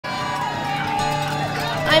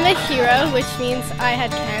I'm a hero, which means I had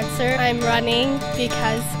cancer. I'm running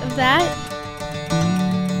because of that.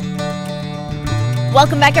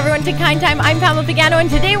 Welcome back everyone to Kind Time. I'm Pamela Pagano and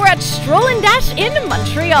today we're at Stroll and Dash in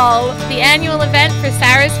Montreal. The annual event for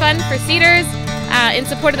Sarah's Fund for Cedars in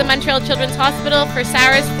support of the Montreal Children's Hospital for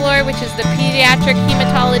Sarah's floor, which is the pediatric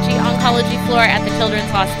hematology oncology floor at the Children's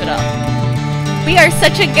Hospital. We are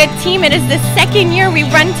such a good team. It is the second year we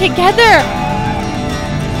run together.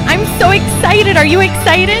 I'm so excited. Are you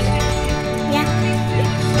excited? Yeah.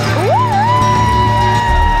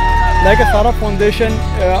 Like a Sarah Foundation,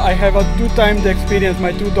 I have a two-time experience.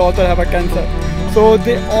 My two daughters have a cancer. So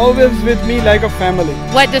they always with me like a family.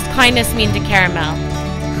 What does kindness mean to Caramel?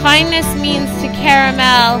 Kindness means to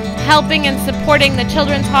Caramel helping and supporting the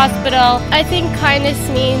Children's Hospital. I think kindness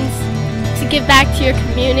means to give back to your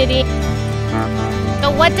community.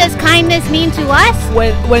 So what does kindness mean to us?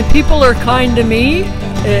 When people are kind to me,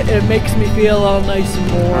 it makes me feel all nice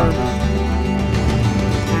and warm.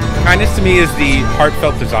 Kindness to me is the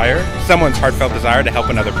heartfelt desire, someone's heartfelt desire to help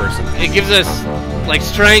another person. It gives us like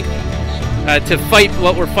strength to fight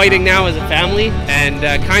what we're fighting now as a family, and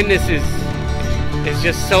kindness is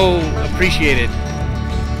just so appreciated.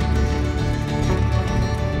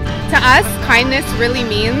 To us, kindness really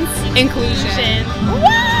means inclusion.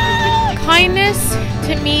 Kindness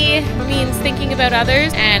to me means thinking about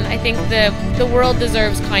others, and I think the world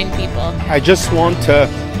deserves kind people. I just want to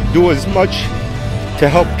do as much to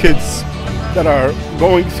help kids that are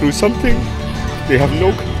going through something they have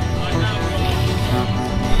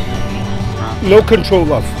no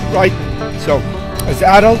control of, right? So as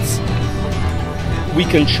adults, we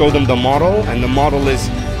can show them the model, and the model is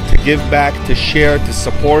to give back, to share, to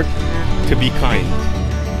support, to be kind.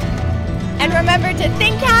 And remember to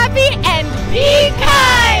think happy and be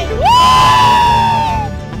kind. Woo!